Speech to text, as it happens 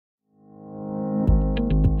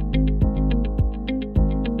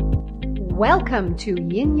Welcome to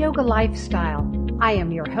Yin Yoga Lifestyle. I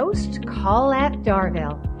am your host, Colette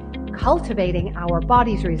Darville. Cultivating our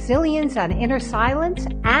body's resilience and inner silence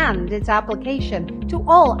and its application to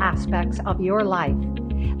all aspects of your life.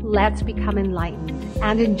 Let's become enlightened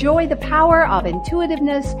and enjoy the power of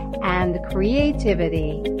intuitiveness and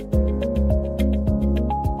creativity.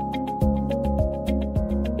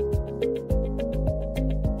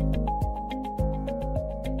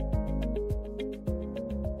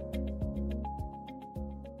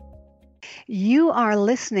 You are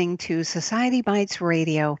listening to Society Bites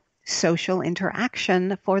Radio, social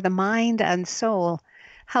interaction for the mind and soul.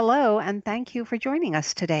 Hello, and thank you for joining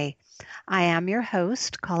us today. I am your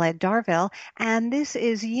host, Colette Darville, and this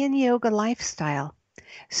is Yin Yoga Lifestyle.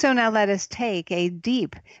 So now let us take a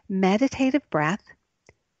deep meditative breath.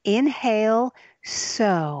 Inhale,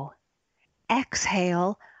 so.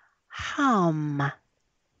 Exhale, hum.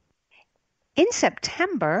 In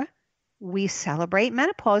September, we celebrate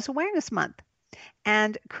Menopause Awareness Month.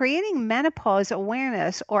 And creating menopause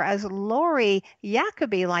awareness, or as Lori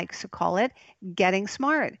Yacobi likes to call it, getting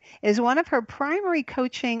smart, is one of her primary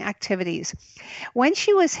coaching activities. When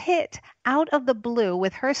she was hit out of the blue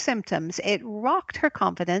with her symptoms, it rocked her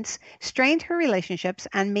confidence, strained her relationships,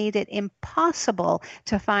 and made it impossible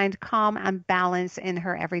to find calm and balance in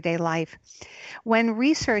her everyday life. When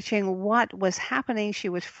researching what was happening, she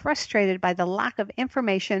was frustrated by the lack of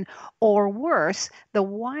information, or worse, the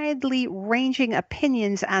widely ranging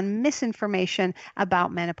opinions and misinformation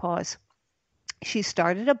about menopause. She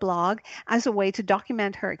started a blog as a way to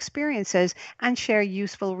document her experiences and share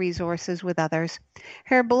useful resources with others.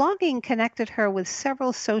 Her blogging connected her with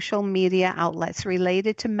several social media outlets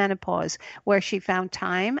related to menopause, where she found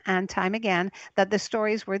time and time again that the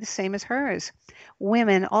stories were the same as hers.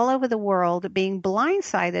 Women all over the world being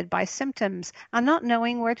blindsided by symptoms and not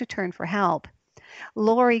knowing where to turn for help.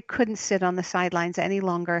 Lori couldn't sit on the sidelines any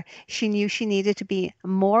longer. She knew she needed to be a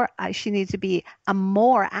more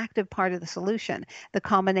active part of the solution. The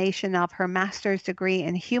combination of her master's degree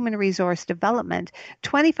in human resource development,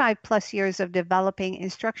 25 plus years of developing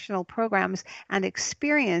instructional programs, and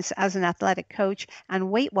experience as an athletic coach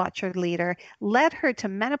and Weight Watcher leader led her to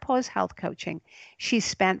menopause health coaching. She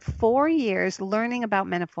spent 4 years learning about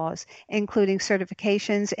menopause, including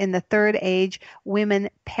certifications in the third age, women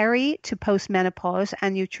peri to postmenopause,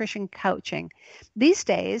 and nutrition coaching. These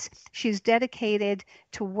days, she's dedicated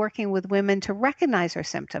to working with women to recognize her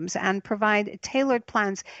symptoms and provide tailored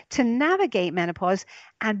plans to navigate menopause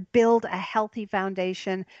and build a healthy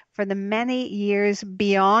foundation for the many years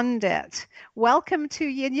beyond it. Welcome to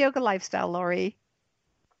Yin Yoga Lifestyle, Lori.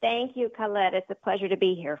 Thank you, Colette. It's a pleasure to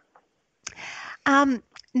be here.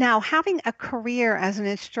 Now, having a career as an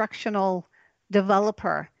instructional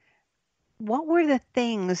developer, what were the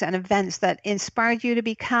things and events that inspired you to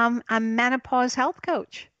become a menopause health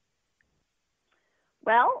coach?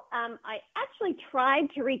 Well, I actually tried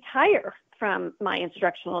to retire from my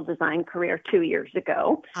instructional design career 2 years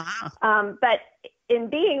ago. But in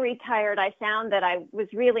being retired, I found that I was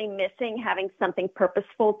really missing having something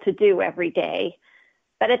purposeful to do every day.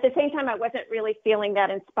 But at the same time, I wasn't really feeling that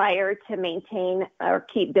inspired to maintain or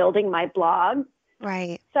keep building my blog.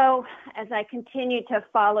 Right. So as I continued to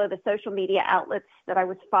follow the social media outlets that I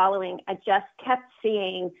was following, I just kept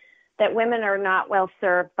seeing that women are not well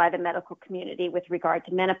served by the medical community with regard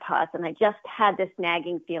to menopause. And I just had this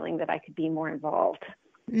nagging feeling that I could be more involved.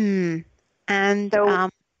 And so,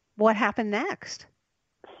 what happened next?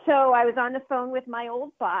 So I was on the phone with my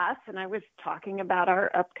old boss, and I was talking about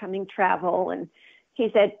our upcoming travel. And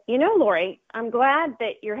he said, "You know, Lori, I'm glad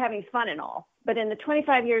that you're having fun and all. But in the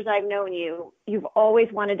 25 years I've known you, you've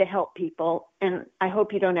always wanted to help people, and I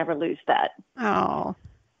hope you don't ever lose that." Oh.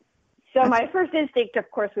 So my first instinct,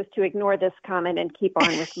 of course, was to ignore this comment and keep on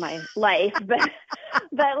with my life. But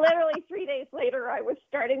literally 3 days later, I was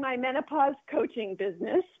starting my menopause coaching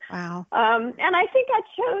business. Wow. And I think I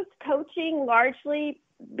chose coaching largely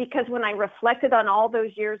because when I reflected on all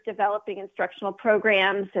those years developing instructional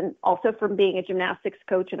programs and also from being a gymnastics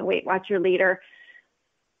coach and a Weight Watcher leader,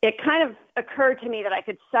 it kind of occurred to me that I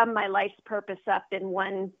could sum my life's purpose up in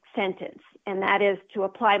one sentence, and that is to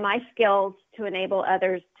apply my skills to enable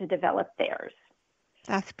others to develop theirs.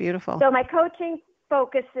 That's beautiful. So my coaching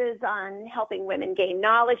focuses on helping women gain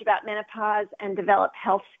knowledge about menopause and develop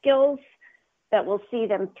health skills that will see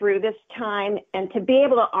them through this time, and to be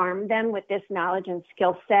able to arm them with this knowledge and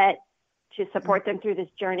skill set to support them through this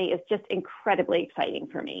journey is just incredibly exciting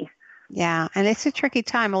for me. Yeah, and it's a tricky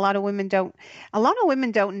time. A lot of women don't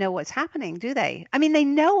know what's happening, do they? I mean, they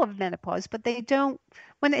know of menopause, but they don't,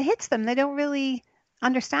 when it hits them, they don't really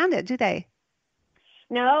understand it, do they?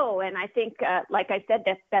 No, and I think, like I said,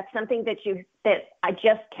 that's something that I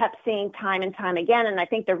just kept seeing time and time again. And I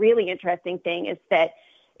think the really interesting thing is that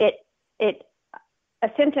it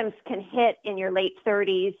symptoms can hit in your late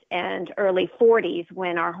 30s and early 40s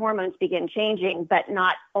when our hormones begin changing. But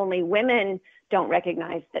not only women don't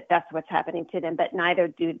recognize that that's what's happening to them, but neither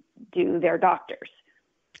do their doctors.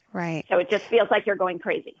 Right. So it just feels like you're going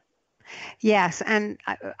crazy. Yes, and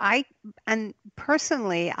I and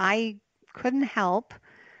personally, I couldn't help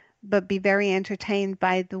but be very entertained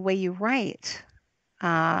by the way you write.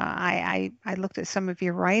 I looked at some of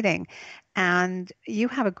your writing, and you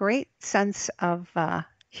have a great sense of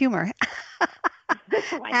humor,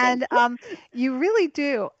 and you really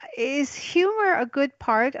do. Is humor a good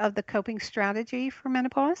part of the coping strategy for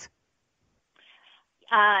menopause?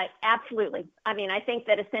 Absolutely. I mean, I think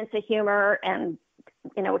that a sense of humor and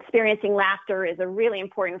experiencing laughter is a really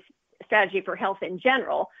important strategy for health in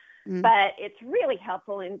general, but it's really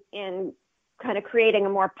helpful in kind of creating a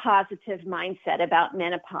more positive mindset about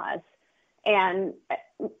menopause. And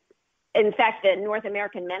in fact, the North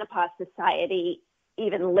American Menopause Society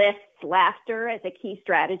even lists laughter as a key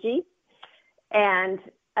strategy. And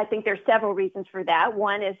I think there's several reasons for that.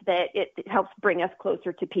 One is that it helps bring us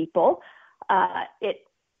closer to people. It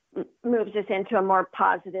moves us into a more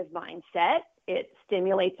positive mindset. It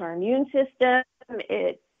stimulates our immune system.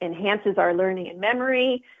 It enhances our learning and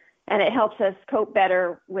memory, and it helps us cope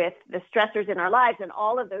better with the stressors in our lives. And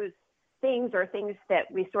all of those things are things that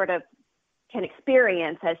we sort of can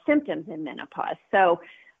experience as symptoms in menopause. So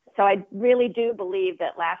I really do believe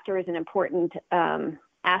that laughter is an important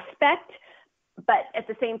aspect. But at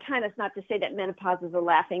the same time, it's not to say that menopause is a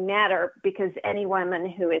laughing matter, because any woman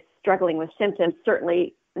who is struggling with symptoms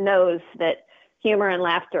certainly knows that humor and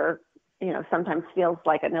laughter, sometimes feels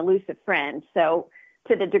like an elusive friend. So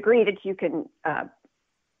to the degree that you can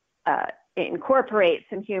incorporate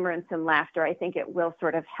some humor and some laughter, I think it will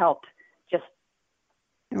sort of help just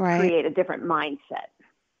create a different mindset.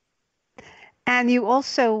 And you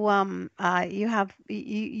also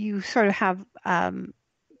you sort of have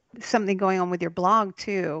something going on with your blog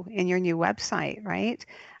too in your new website, right?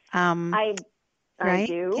 I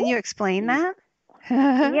do. Can you explain that?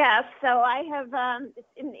 Yes. So I have,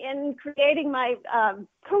 in creating my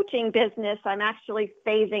coaching business, I'm actually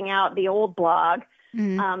phasing out the old blog,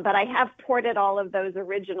 but I have ported all of those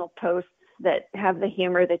original posts that have the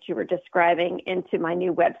humor that you were describing into my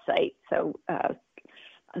new website. So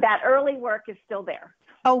that early work is still there.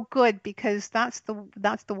 Oh, good, because that's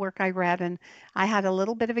the work I read, and I had a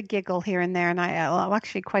little bit of a giggle here and there, and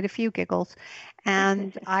actually quite a few giggles,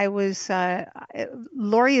 and I was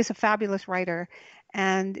Lori is a fabulous writer,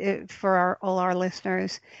 and for all our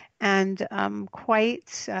listeners, and quite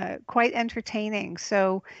entertaining.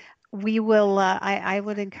 So we will. I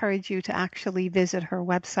would encourage you to actually visit her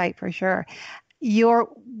website for sure. Your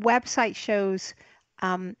website shows.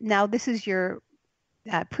 Now this is your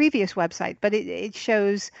previous website, but it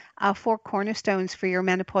shows 4 cornerstones for your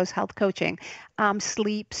menopause health coaching: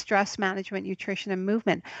 sleep, stress management, nutrition, and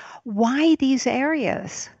movement. Why these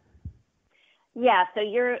areas? Yeah, so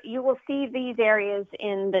you will see these areas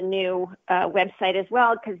in the new website as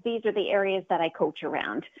well, because these are the areas that I coach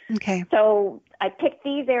around. Okay. So I picked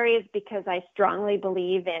these areas because I strongly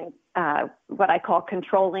believe in what I call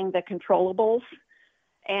controlling the controllables.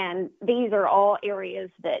 And these are all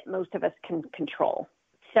areas that most of us can control.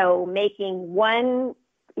 So making one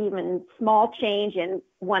even small change in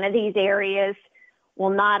one of these areas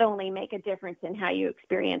will not only make a difference in how you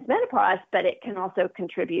experience menopause, but it can also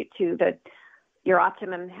contribute to your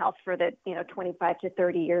optimum health for the 25 to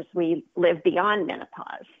 30 years we live beyond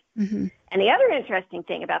menopause. Mm-hmm. And the other interesting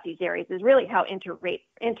thing about these areas is really how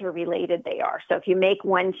interrelated they are. So if you make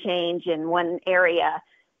one change in one area,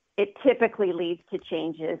 it typically leads to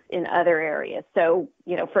changes in other areas. So,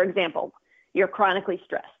 for example, you're chronically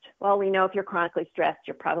stressed. Well, we know if you're chronically stressed,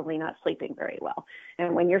 you're probably not sleeping very well.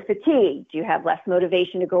 And when you're fatigued, you have less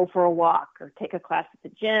motivation to go for a walk or take a class at the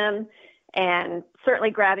gym. And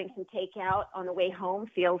certainly grabbing some takeout on the way home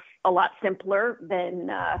feels a lot simpler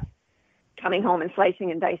than coming home and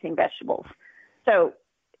slicing and dicing vegetables. So,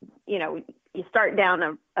 you start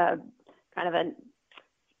down a kind of a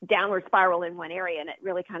downward spiral in one area, and it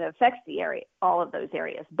really kind of affects all of those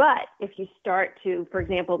areas. But if you start to, for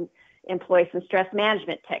example, employ some stress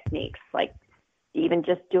management techniques, like even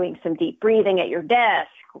just doing some deep breathing at your desk,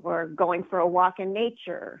 or going for a walk in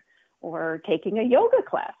nature, or taking a yoga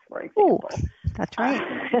class, for example. Ooh, that's right.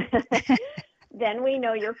 Then we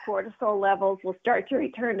know your cortisol levels will start to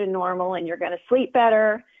return to normal, and you're going to sleep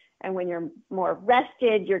better. And when you're more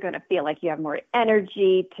rested, you're going to feel like you have more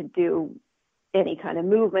energy to do any kind of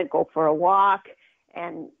movement, go for a walk.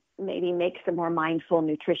 and maybe make some more mindful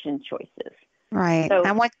nutrition choices. Right. So,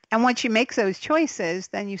 And once you make those choices,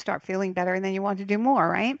 then you start feeling better and then you want to do more,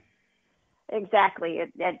 right? exactly.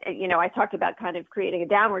 I talked about kind of creating a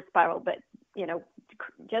downward spiral, but,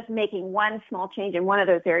 just making one small change in one of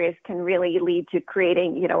those areas can really lead to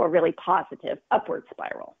creating, a really positive upward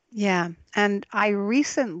spiral. Yeah. And I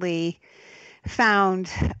recently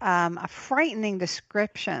found a frightening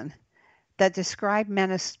description that described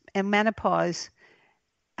menopause.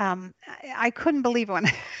 I couldn't believe it when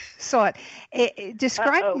I saw it. It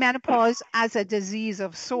described Uh-oh. menopause as a disease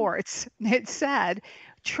of sorts. It said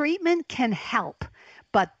treatment can help,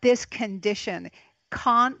 but this condition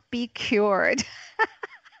can't be cured.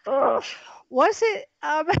 Ugh. Was it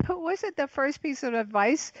the first piece of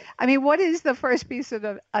advice? I mean, what is the first piece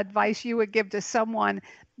of advice you would give to someone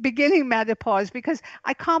beginning menopause? Because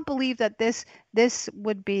I can't believe that this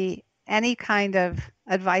would be any kind of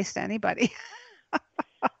advice to anybody.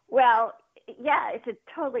 Well, yeah, it's a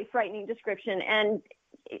totally frightening description. And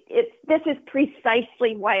this is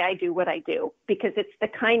precisely why I do what I do, because it's the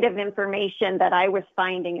kind of information that I was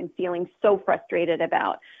finding and feeling so frustrated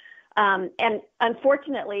about. And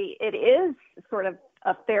unfortunately, it is sort of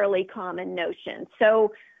a fairly common notion.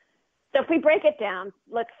 So if we break it down,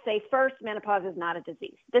 let's say first, menopause is not a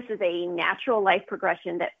disease. This is a natural life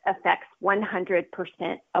progression that affects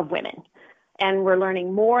 100% of women. And we're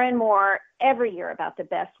learning more and more every year about the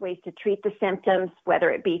best ways to treat the symptoms,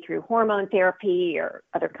 whether it be through hormone therapy or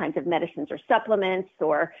other kinds of medicines or supplements,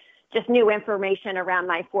 or just new information around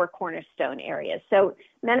my 4 cornerstone areas. So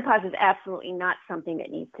menopause is absolutely not something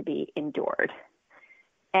that needs to be endured.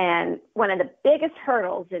 And one of the biggest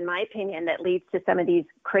hurdles, in my opinion, that leads to some of these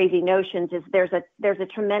crazy notions is there's a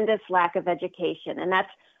tremendous lack of education. And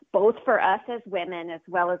that's both for us as women as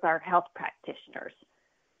well as our health practitioners.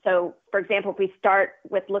 So, for example, if we start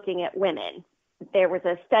with looking at women, there was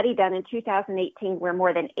a study done in 2018 where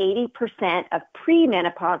more than 80% of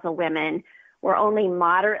premenopausal women were only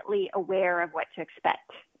moderately aware of what to expect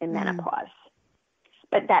in menopause.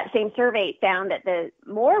 But that same survey found that the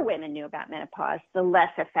more women knew about menopause, the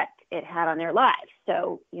less effect it had on their lives.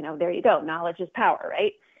 So, there you go. Knowledge is power,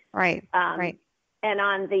 right? Right, right. And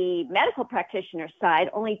on the medical practitioner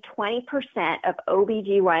side, only 20% of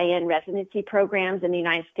OBGYN residency programs in the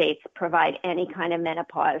United States provide any kind of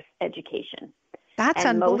menopause education. That's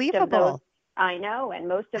and unbelievable. I know, and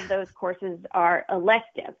most of those courses are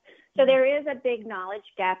elective. So there is a big knowledge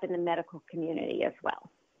gap in the medical community as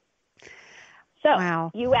well. So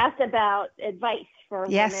wow. You asked about advice for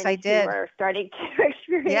women who are starting to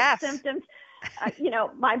experience symptoms.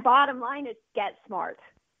 My bottom line is get smart.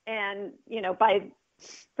 And,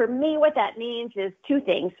 for me, what that means is 2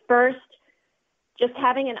 things. First, just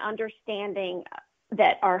having an understanding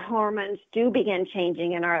that our hormones do begin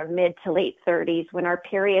changing in our mid to late 30s when our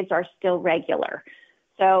periods are still regular.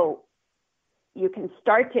 So you can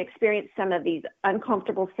start to experience some of these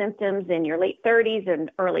uncomfortable symptoms in your late 30s and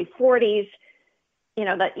early 40s.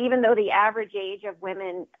 That even though the average age of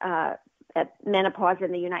women at menopause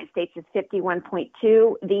in the United States is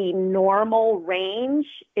 51.2, the normal range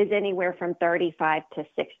is anywhere from 35 to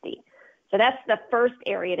 60. So that's the first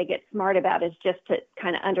area to get smart about, is just to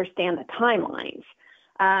kind of understand the timelines.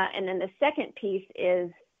 And then the second piece is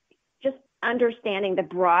just understanding the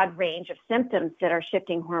broad range of symptoms that our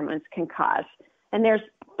shifting hormones can cause. And there's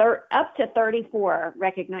up to 34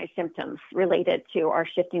 recognized symptoms related to our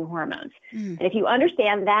shifting hormones. And if you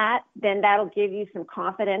understand that, then that'll give you some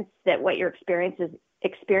confidence that what you're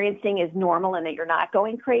experiencing is normal and that you're not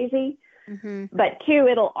going crazy. But 2,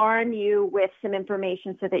 it'll arm you with some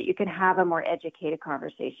information so that you can have a more educated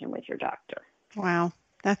conversation with your doctor. Wow,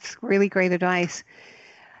 that's really great advice.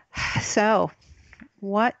 So,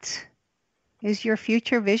 what is your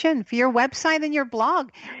future vision for your website and your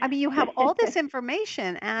blog? I mean, you have all this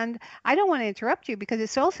information, and I don't want to interrupt you because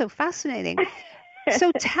it's also fascinating.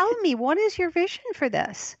 So tell me, what is your vision for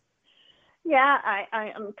this? Yeah,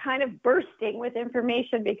 I am kind of bursting with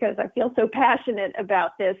information because I feel so passionate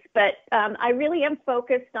about this, but I really am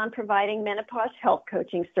focused on providing menopause health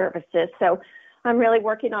coaching services. So I'm really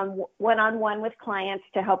working on one-on-one with clients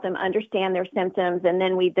to help them understand their symptoms, and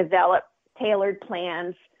then we develop tailored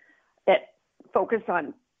plans that focus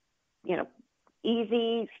on,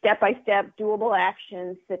 easy, step-by-step, doable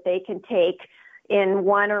actions that they can take in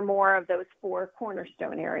one or more of those 4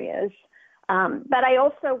 cornerstone areas. But I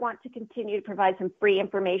also want to continue to provide some free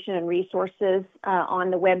information and resources on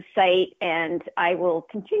the website, and I will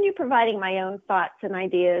continue providing my own thoughts and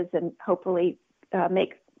ideas and hopefully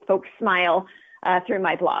make folks smile through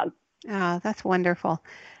my blog. Oh, that's wonderful.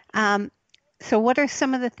 So what are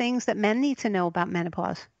some of the things that men need to know about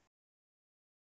menopause?